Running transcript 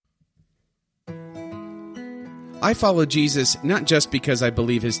I follow Jesus not just because I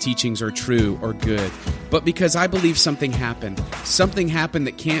believe his teachings are true or good, but because I believe something happened. Something happened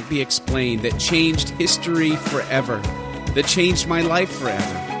that can't be explained, that changed history forever, that changed my life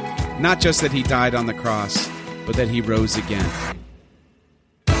forever. Not just that he died on the cross, but that he rose again.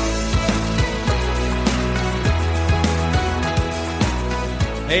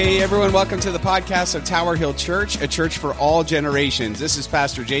 Hey everyone, welcome to the podcast of Tower Hill Church, a church for all generations. This is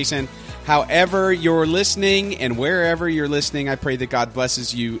Pastor Jason. However you're listening and wherever you're listening, I pray that God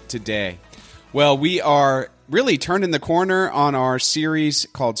blesses you today. Well, we are really turning the corner on our series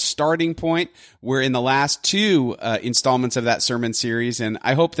called Starting Point. We're in the last two installments of that sermon series, and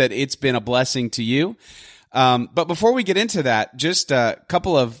I hope that it's been a blessing to you. But before we get into that, just a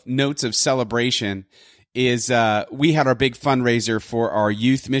couple of notes of celebration. We had our big fundraiser for our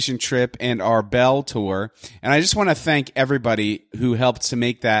youth mission trip and our Bell tour. And I just want to thank everybody who helped to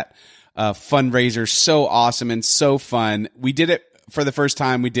make that fundraiser so awesome and so fun. We did it for the first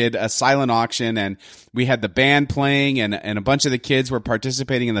time. We did a silent auction, and we had the band playing, and a bunch of the kids were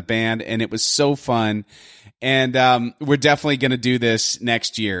participating in the band, and it was so fun. And we're definitely going to do this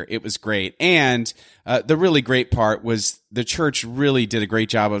next year. It was great. And the really great part was the church really did a great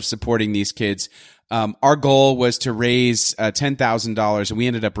job of supporting these kids. Our goal was to raise $10,000, and we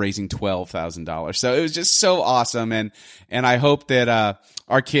ended up raising $12,000. So it was just so awesome, and I hope that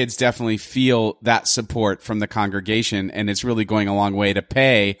our kids definitely feel that support from the congregation, and it's really going a long way to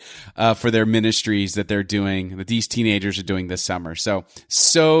pay for their ministries that they're doing, that these teenagers are doing this summer.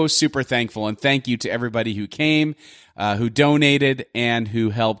 So super thankful, and thank you to everybody who came, who donated, and who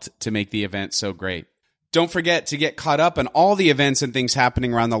helped to make the event so great. Don't forget to get caught up on all the events and things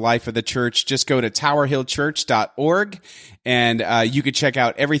happening around the life of the church. Just go to towerhillchurch.org, and you can check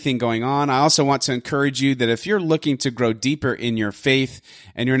out everything going on. I also want to encourage you that if you're looking to grow deeper in your faith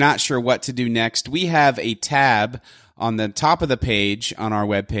and you're not sure what to do next, we have a tab on the top of the page on our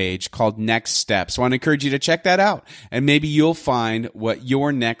webpage called Next Steps. So I want to encourage you to check that out, and maybe you'll find what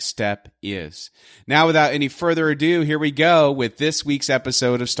your next step is. Now, without any further ado, here we go with this week's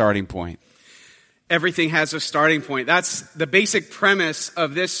episode of Starting Point. Everything has a starting point. That's the basic premise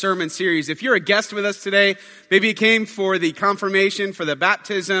of this sermon series. If you're a guest with us today, maybe you came for the confirmation, for the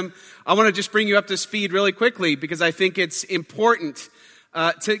baptism, I want to just bring you up to speed really quickly, because I think it's important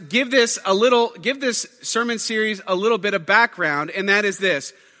to give this sermon series a little bit of background, and that is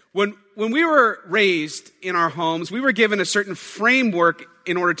this. When we were raised in our homes, we were given a certain framework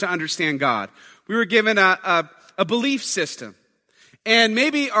in order to understand God. We were given a belief system. And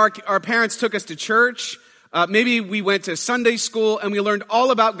maybe our parents took us to church, maybe we went to Sunday school, and we learned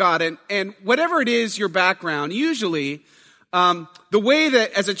all about God. And whatever it is, your background, usually the way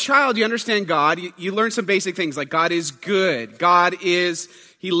that as a child you understand God, you learn some basic things like God is good,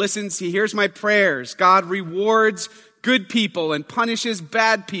 He listens, He hears my prayers, God rewards good people and punishes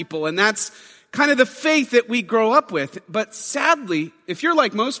bad people, and that's kind of the faith that we grow up with. But sadly, if you're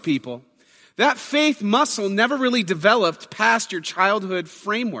like most people, that faith muscle never really developed past your childhood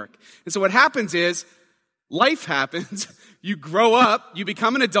framework. And so what happens is, life happens, you grow up, you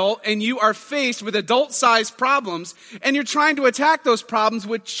become an adult, and you are faced with adult-sized problems, and you're trying to attack those problems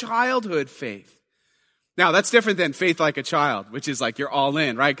with childhood faith. Now, that's different than faith like a child, which is like you're all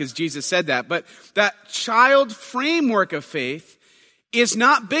in, right? Because Jesus said that. But that child framework of faith is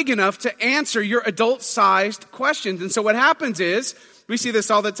not big enough to answer your adult-sized questions. And so what happens is, we see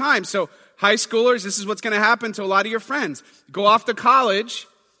this all the time. So high schoolers, this is what's going to happen to a lot of your friends. Go off to college,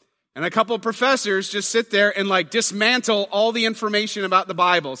 and a couple of professors just sit there and dismantle all the information about the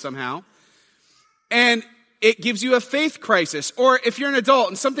Bible somehow. And it gives you a faith crisis. Or if you're an adult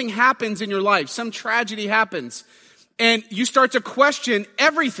and something happens in your life, some tragedy happens, and you start to question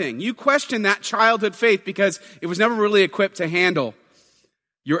everything. You question that childhood faith because it was never really equipped to handle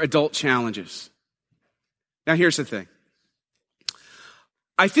your adult challenges. Now here's the thing.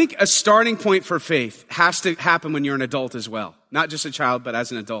 I think a starting point for faith has to happen when you're an adult as well. Not just a child, but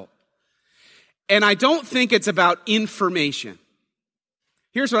as an adult. And I don't think it's about information.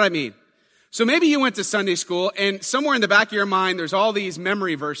 Here's what I mean. So maybe you went to Sunday school, and somewhere in the back of your mind, there's all these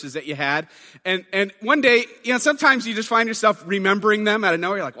memory verses that you had. And one day, sometimes you just find yourself remembering them out of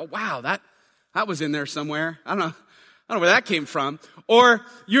nowhere. You're like, oh, wow, that was in there somewhere. I don't know where that came from. Or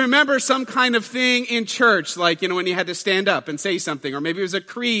you remember some kind of thing in church, like, when you had to stand up and say something, or maybe it was a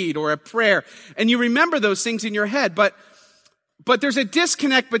creed or a prayer, and you remember those things in your head, but there's a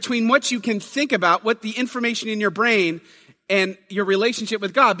disconnect between what you can think about, what the information in your brain, and your relationship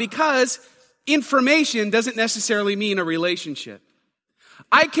with God, because information doesn't necessarily mean a relationship.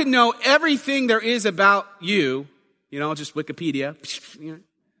 I can know everything there is about you, just Wikipedia,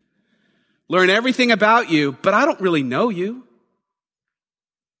 learn everything about you, but I don't really know you.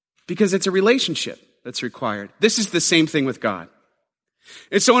 Because it's a relationship that's required. This is the same thing with God.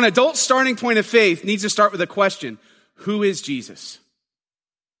 And so an adult starting point of faith needs to start with a question. Who is Jesus?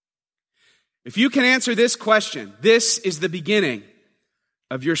 If you can answer this question, this is the beginning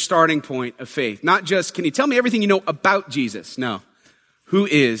of your starting point of faith. Not just, can you tell me everything you know about Jesus? No. Who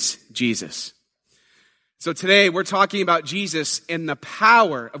is Jesus? So today we're talking about Jesus and the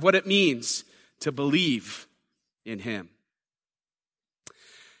power of what it means to believe in him.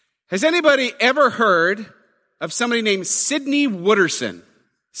 Has anybody ever heard of somebody named Sydney Wooderson?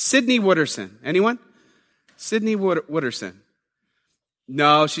 Sydney Wooderson. Anyone? Sydney Wooderson.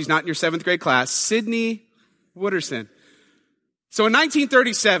 No, she's not in your 7th grade class. Sydney Wooderson. So in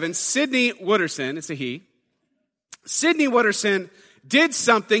 1937, Sydney Wooderson, it's a he, Sydney Wooderson did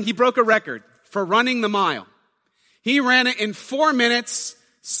something. He broke a record for running the mile. He ran it in 4 minutes,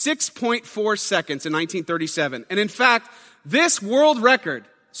 6.4 seconds in 1937. And in fact, this world record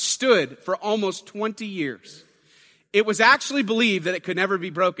stood for almost 20 years. It was actually believed that it could never be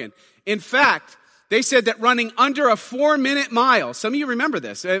broken. In fact, they said that running under a 4-minute mile, some of you remember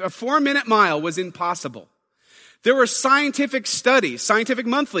this, a 4-minute mile was impossible. There were scientific studies. Scientific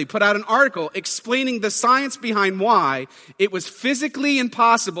Monthly put out an article explaining the science behind why it was physically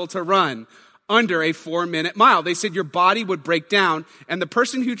impossible to run under a 4-minute mile. They said your body would break down and the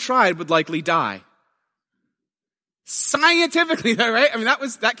person who tried would likely die. Scientifically, right? I mean,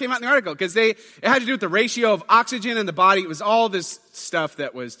 that came out in the article because it had to do with the ratio of oxygen in the body. It was all this stuff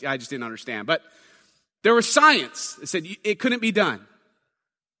that I just didn't understand. But there was science that said it couldn't be done.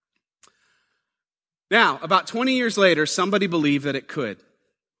 Now, about 20 years later, somebody believed that it could.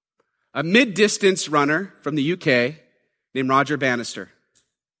 A mid-distance runner from the UK named Roger Bannister.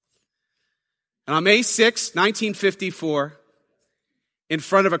 And on May 6, 1954, in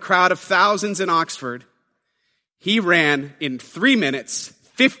front of a crowd of thousands in Oxford, he ran in 3 minutes,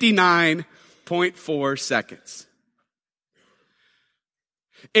 59.4 seconds.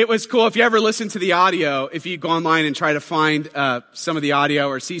 It was cool. If you ever listen to the audio, if you go online and try to find some of the audio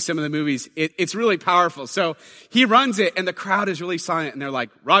or see some of the movies, it's really powerful. So he runs it and the crowd is really silent and they're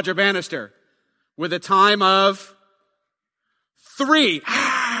like, Roger Bannister with a time of 3.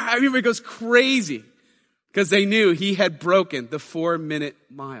 Everybody goes crazy because they knew he had broken the 4-minute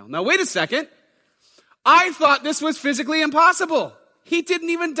mile. Now wait a second. I thought this was physically impossible. He didn't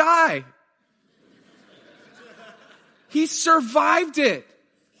even die. He survived it.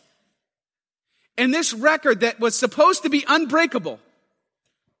 And this record that was supposed to be unbreakable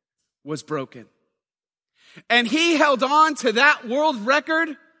was broken. And he held on to that world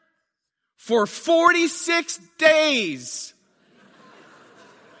record for 46 days.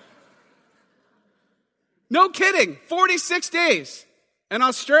 No kidding, 46 days. An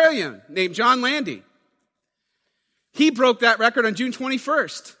Australian named John Landy. He broke that record on June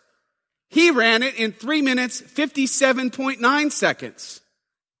 21st. He ran it in 3 minutes, 57.9 seconds.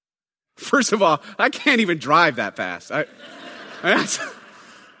 First of all, I can't even drive that fast. That's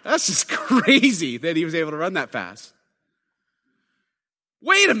just crazy that he was able to run that fast.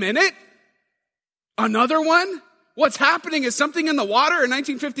 Wait a minute. Another one? What's happening? Is something in the water in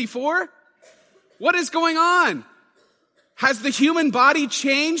 1954? What is going on? Has the human body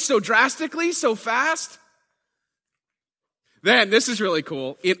changed so drastically, so fast? Then, this is really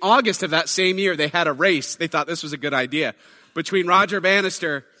cool. In August of that same year, they had a race. They thought this was a good idea between Roger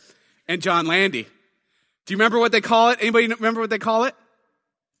Bannister and John Landy. Do you remember what they call it? Anybody remember what they call it?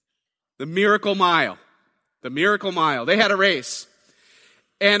 The Miracle Mile. The Miracle Mile. They had a race.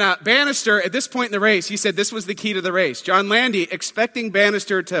 And Bannister, at this point in the race, he said this was the key to the race. John Landy, expecting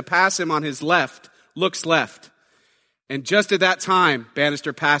Bannister to pass him on his left, looks left. And just at that time,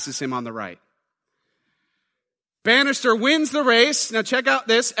 Bannister passes him on the right. Bannister wins the race. Now check out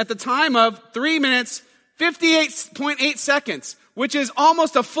this. At the time of 3 minutes, 58.8 seconds, which is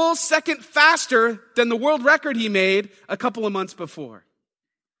almost a full second faster than the world record he made a couple of months before.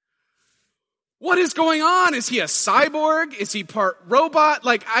 What is going on? Is he a cyborg? Is he part robot?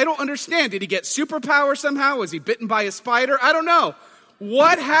 I don't understand. Did he get superpower somehow? Was he bitten by a spider? I don't know.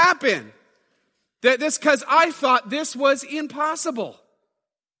 What happened? Because I thought this was impossible.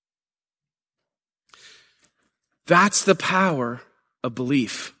 That's the power of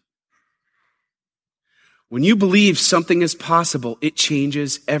belief. When you believe something is possible, it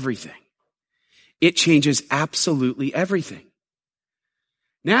changes everything. It changes absolutely everything.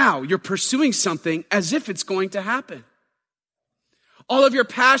 Now you're pursuing something as if it's going to happen. All of your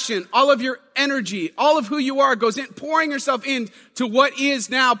passion, all of your energy, all of who you are goes in, pouring yourself into what is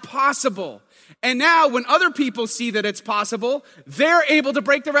now possible. And now when other people see that it's possible, they're able to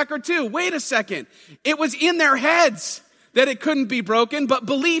break the record too. Wait a second. It was in their heads that it couldn't be broken, but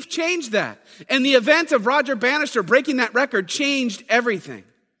belief changed that. And the event of Roger Bannister breaking that record changed everything.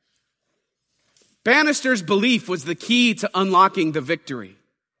 Bannister's belief was the key to unlocking the victory.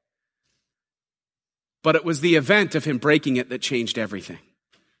 But it was the event of him breaking it that changed everything,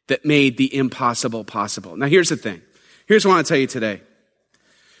 that made the impossible possible. Now here's the thing. Here's what I want to tell you today.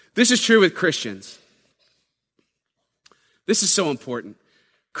 This is true with Christians. This is so important.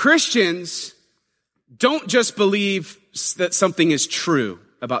 Christians don't just believe that something is true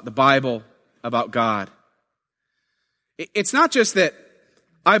about the Bible, about God. It's not just that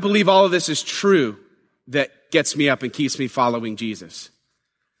I believe all of this is true that gets me up and keeps me following Jesus.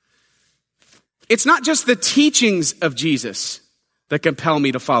 It's not just the teachings of Jesus that compel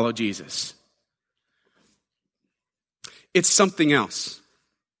me to follow Jesus. It's something else.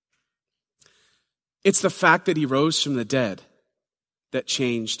 It's the fact that he rose from the dead that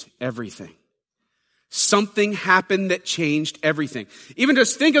changed everything. Something happened that changed everything. Even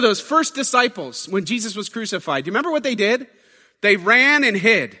just think of those first disciples when Jesus was crucified. Do you remember what they did? They ran and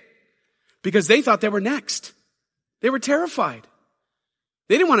hid because they thought they were next. They were terrified.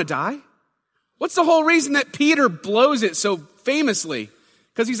 They didn't want to die. What's the whole reason that Peter blows it so famously?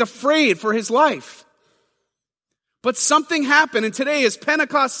 Because he's afraid for his life. But something happened, and today is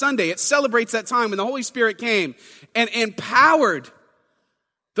Pentecost Sunday. It celebrates that time when the Holy Spirit came and empowered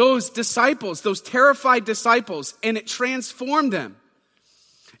those disciples, those terrified disciples, and it transformed them.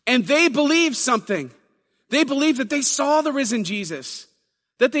 And they believed something. They believed that they saw the risen Jesus,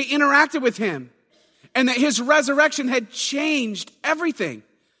 that they interacted with him, and that his resurrection had changed everything.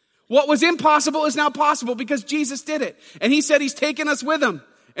 What was impossible is now possible because Jesus did it. And he said he's taken us with him.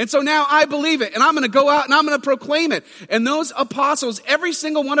 And so now I believe it, and I'm going to go out and I'm going to proclaim it. And those apostles, every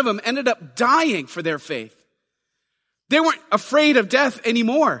single one of them ended up dying for their faith. They weren't afraid of death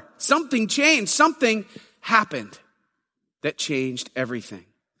anymore. Something changed. Something happened that changed everything.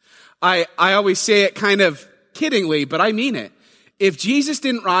 I always say it kind of kiddingly, but I mean it. If Jesus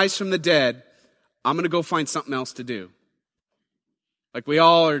didn't rise from the dead, I'm going to go find something else to do. Like we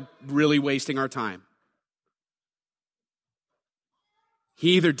all are really wasting our time.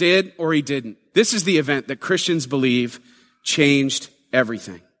 He either did or he didn't. This is the event that Christians believe changed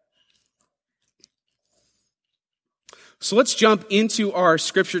everything. So let's jump into our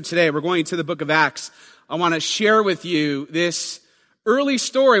scripture today. We're going to the book of Acts. I want to share with you this early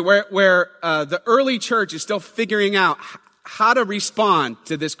story where the early church is still figuring out how to respond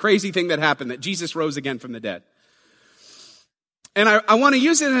to this crazy thing that happened, that Jesus rose again from the dead. And I want to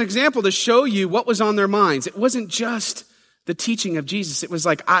use it as an example to show you what was on their minds. It wasn't just the teaching of Jesus. It was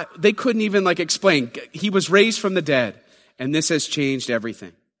like, they couldn't even explain. He was raised from the dead, and this has changed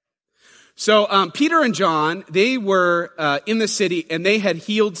everything. So Peter and John, they were in the city, and they had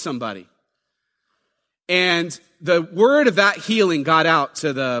healed somebody. And the word of that healing got out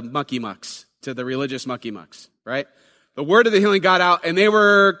to the mucky mucks, to the religious mucky mucks, right? The word of the healing got out, and they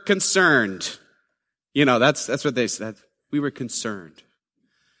were concerned. You know, that's what they said. We were concerned.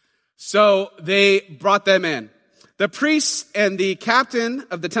 So they brought them in. The priests and the captain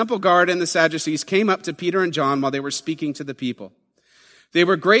of the temple guard and the Sadducees came up to Peter and John while they were speaking to the people. They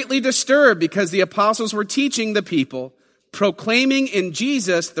were greatly disturbed because the apostles were teaching the people, proclaiming in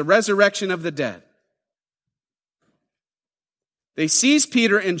Jesus the resurrection of the dead. They seized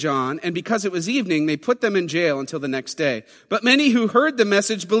Peter and John, and because it was evening, they put them in jail until the next day. But many who heard the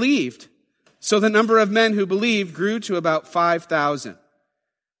message believed. So the number of men who believed grew to about 5,000.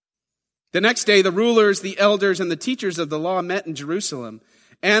 The next day, the rulers, the elders, and the teachers of the law met in Jerusalem.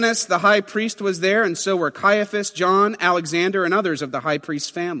 Annas, the high priest, was there, and so were Caiaphas, John, Alexander, and others of the high priest's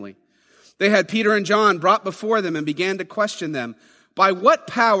family. They had Peter and John brought before them and began to question them. By what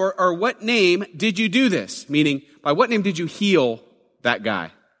power or what name did you do this? Meaning, by what name did you heal that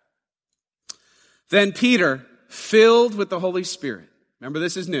guy? Then Peter, filled with the Holy Spirit, remember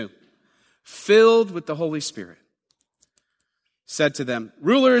this is new, filled with the Holy Spirit, said to them,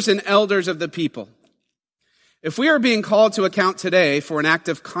 rulers and elders of the people, if we are being called to account today for an act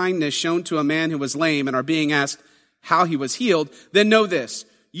of kindness shown to a man who was lame and are being asked how he was healed, then know this,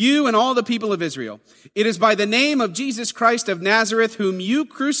 you and all the people of Israel, it is by the name of Jesus Christ of Nazareth, whom you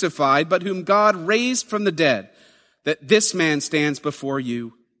crucified, but whom God raised from the dead, that this man stands before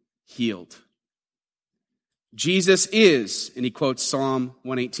you healed. Jesus is, and he quotes Psalm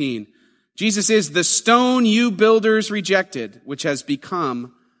 118, Jesus is the stone you builders rejected, which has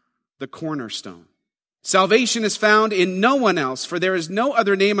become the cornerstone. Salvation is found in no one else, for there is no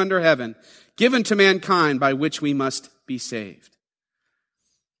other name under heaven given to mankind by which we must be saved.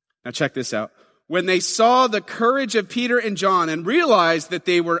 Now check this out. when they saw the courage of Peter and John and realized that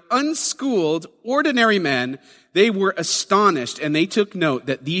they were unschooled, ordinary men, they were astonished, and they took note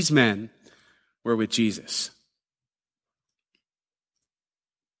that these men were with Jesus.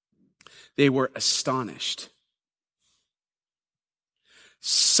 They were astonished.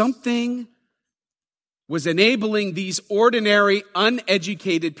 Something was enabling these ordinary,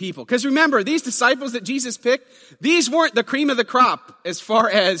 uneducated people. Because remember, these disciples that Jesus picked, these weren't the cream of the crop as far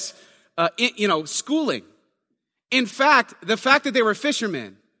as, schooling. In fact, the fact that they were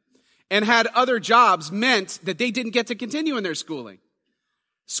fishermen and had other jobs meant that they didn't get to continue in their schooling.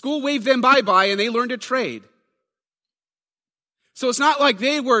 School waved them bye-bye and they learned a trade. So it's not like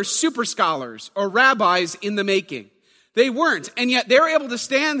they were super scholars or rabbis in the making. They weren't, and yet they were able to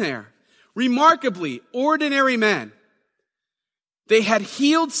stand there. Remarkably, ordinary men. They had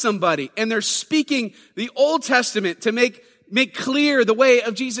healed somebody, and they're speaking the Old Testament to make clear the way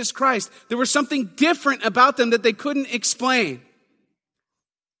of Jesus Christ. There was something different about them that they couldn't explain.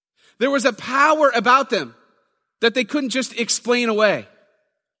 There was a power about them that they couldn't just explain away.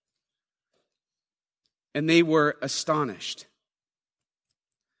 And they were astonished.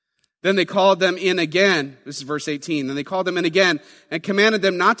 Then they called them in again. This is verse 18. Then they called them in again and commanded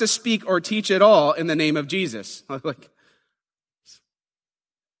them not to speak or teach at all in the name of Jesus.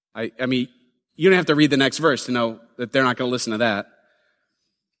 I mean, you don't have to read the next verse to know that they're not going to listen to that.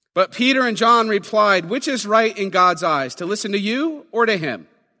 But Peter and John replied, which is right in God's eyes, to listen to you or to him?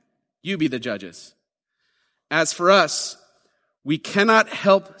 You be the judges. As for us, we cannot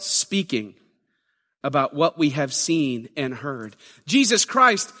help speaking about what we have seen and heard. Jesus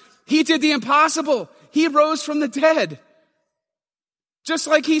Christ, he did the impossible. He rose from the dead, just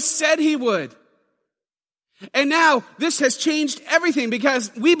like he said he would. And now this has changed everything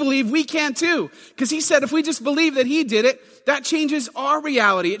because we believe we can too. Because he said if we just believe that he did it, that changes our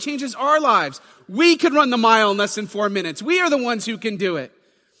reality. It changes our lives. We can run the mile in less than 4 minutes. We are the ones who can do it.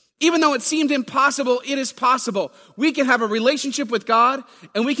 Even though it seemed impossible, it is possible. We can have a relationship with God,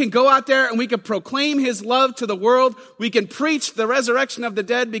 and we can go out there and we can proclaim his love to the world. We can preach the resurrection of the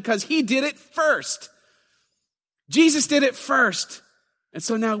dead because he did it first. Jesus did it first. And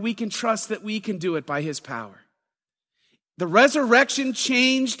so now we can trust that we can do it by his power. The resurrection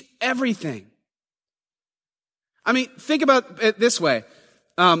changed everything. I mean, think about it this way.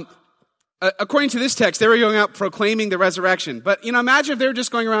 According to this text, they were going out proclaiming the resurrection. But, imagine if they were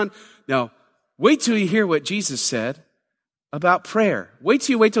just going around, no, wait till you hear what Jesus said about prayer. Wait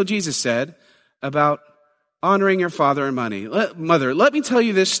till Jesus said about honoring your father and mother. Let me tell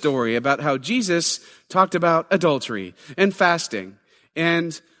you this story about how Jesus talked about adultery and fasting.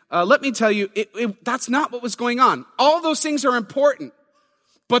 And let me tell you, that's not what was going on. All those things are important,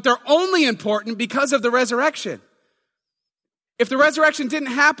 but they're only important because of the resurrection. If the resurrection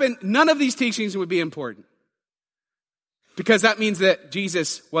didn't happen, none of these teachings would be important. Because that means that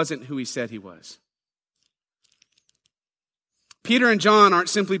Jesus wasn't who he said he was. Peter and John aren't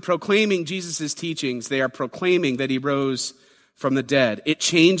simply proclaiming Jesus' teachings. They are proclaiming that he rose from the dead. It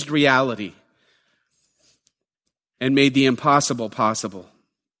changed reality and made the impossible possible.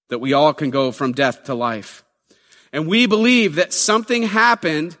 That we all can go from death to life. And we believe that something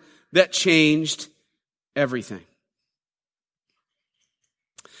happened that changed everything.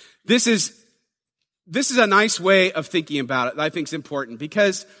 This is a nice way of thinking about it that I think is important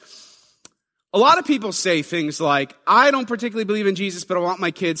because a lot of people say things like, I don't particularly believe in Jesus, but I want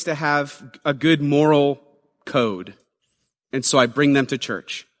my kids to have a good moral code. And so I bring them to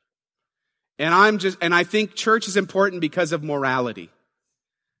church. And I think church is important because of morality.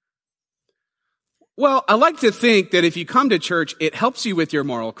 Well, I like to think that if you come to church, it helps you with your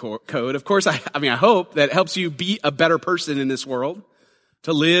moral code. Of course, I hope that it helps you be a better person in this world.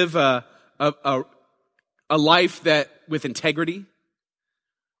 To live a life that with integrity.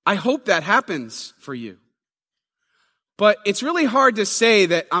 I hope that happens for you. But it's really hard to say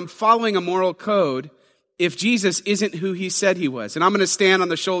that I'm following a moral code if Jesus isn't who he said he was. And I'm going to stand on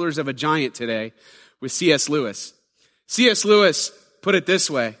the shoulders of a giant today with C.S. Lewis. C.S. Lewis put it this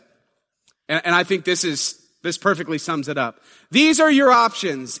way, and I think this perfectly sums it up. These are your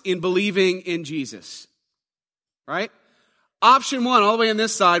options in believing in Jesus. Right? Option one, all the way on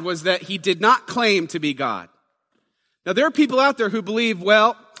this side, was that he did not claim to be God. Now, there are people out there who believe,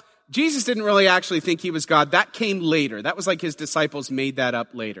 well, Jesus didn't really actually think he was God. That came later. That was like his disciples made that up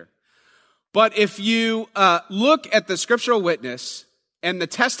later. But if you look at the scriptural witness and the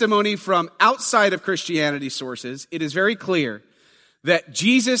testimony from outside of Christianity sources, it is very clear that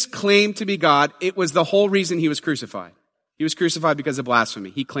Jesus claimed to be God. It was the whole reason he was crucified. He was crucified because of blasphemy.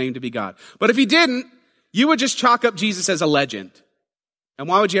 He claimed to be God. But if he didn't, you would just chalk up Jesus as a legend. And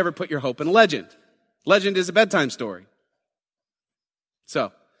why would you ever put your hope in a legend? Legend is a bedtime story.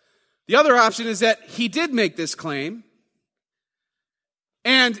 So, the other option is that he did make this claim.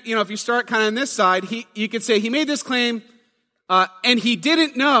 And, if you start kind of on this side, you could say he made this claim, and he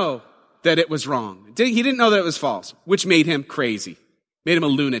didn't know that it was wrong. He didn't know that it was false, which made him crazy, made him a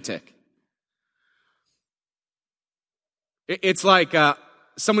lunatic. It's like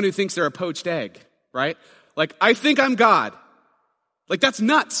someone who thinks they're a poached egg, right? Like, I think I'm God. Like, that's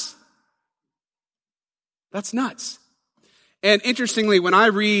nuts. That's nuts. And interestingly, when I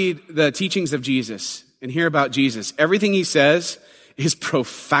read the teachings of Jesus and hear about Jesus, everything he says is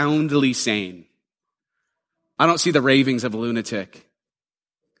profoundly sane. I don't see the ravings of a lunatic.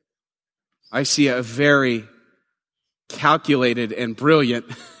 I see a very calculated and brilliant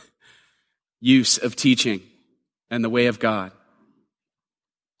use of teaching and the way of God.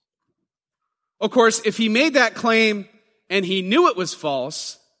 Of course, if he made that claim and he knew it was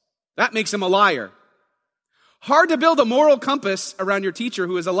false, that makes him a liar. Hard to build a moral compass around your teacher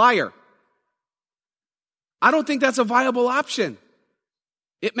who is a liar. I don't think that's a viable option.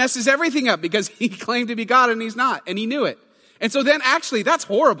 It messes everything up because he claimed to be God and he's not, and he knew it. And so then actually, that's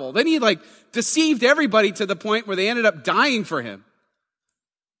horrible. Then he deceived everybody to the point where they ended up dying for him.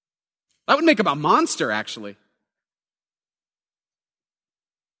 That would make him a monster, actually.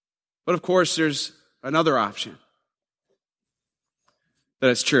 But of course, there's another option. That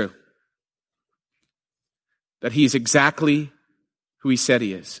it's true. That he's exactly who he said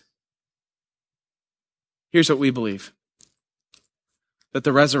he is. Here's what we believe. That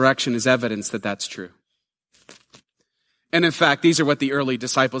the resurrection is evidence that that's true. And in fact, these are what the early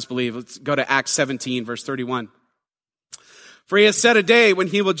disciples believe. Let's go to Acts 17, verse 31. For he has set a day when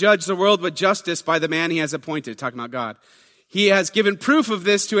he will judge the world with justice by the man he has appointed. Talking about God. He has given proof of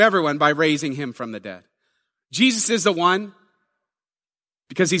this to everyone by raising him from the dead. Jesus is the one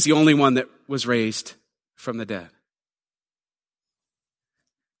because he's the only one that was raised from the dead.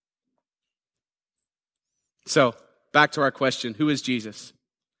 So, back to our question, who is Jesus?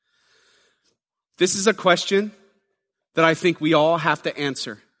 This is a question that I think we all have to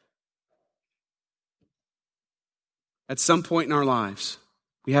answer at some point in our lives.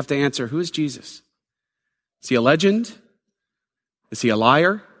 We have to answer, who is Jesus? Is he a legend? Is he a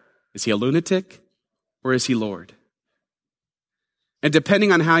liar? Is he a lunatic? Or is he Lord? And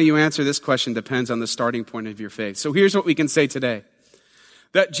depending on how you answer this question depends on the starting point of your faith. So here's what we can say today.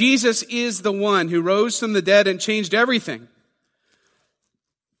 That Jesus is the one who rose from the dead and changed everything.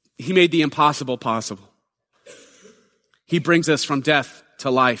 He made the impossible possible. He brings us from death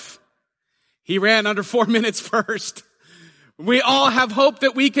to life. He ran under 4 minutes first. We all have hope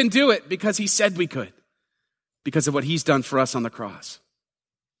that we can do it because he said we could. Because of what he's done for us on the cross.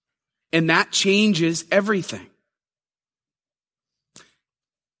 And that changes everything.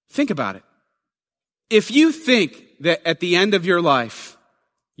 Think about it. If you think that at the end of your life,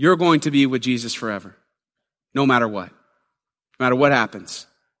 you're going to be with Jesus forever, no matter what happens,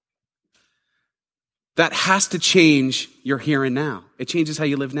 that has to change your here and now. It changes how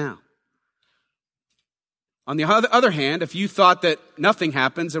you live now. On the other hand, if you thought that nothing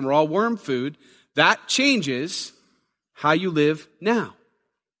happens and we're all worm food, that changes how you live now.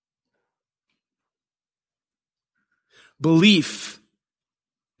 Belief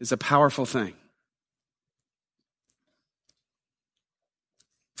is a powerful thing.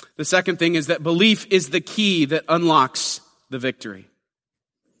 The second thing is that belief is the key that unlocks the victory.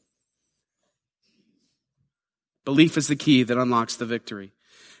 Belief is the key that unlocks the victory.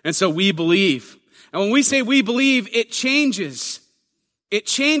 And so we believe. And when we say we believe, it changes. It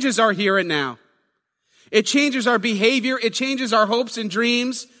changes our here and now. It changes our behavior. It changes our hopes and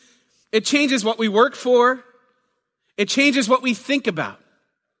dreams. It changes what we work for. It changes what we think about.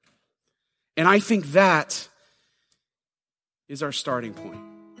 And I think that is our starting point.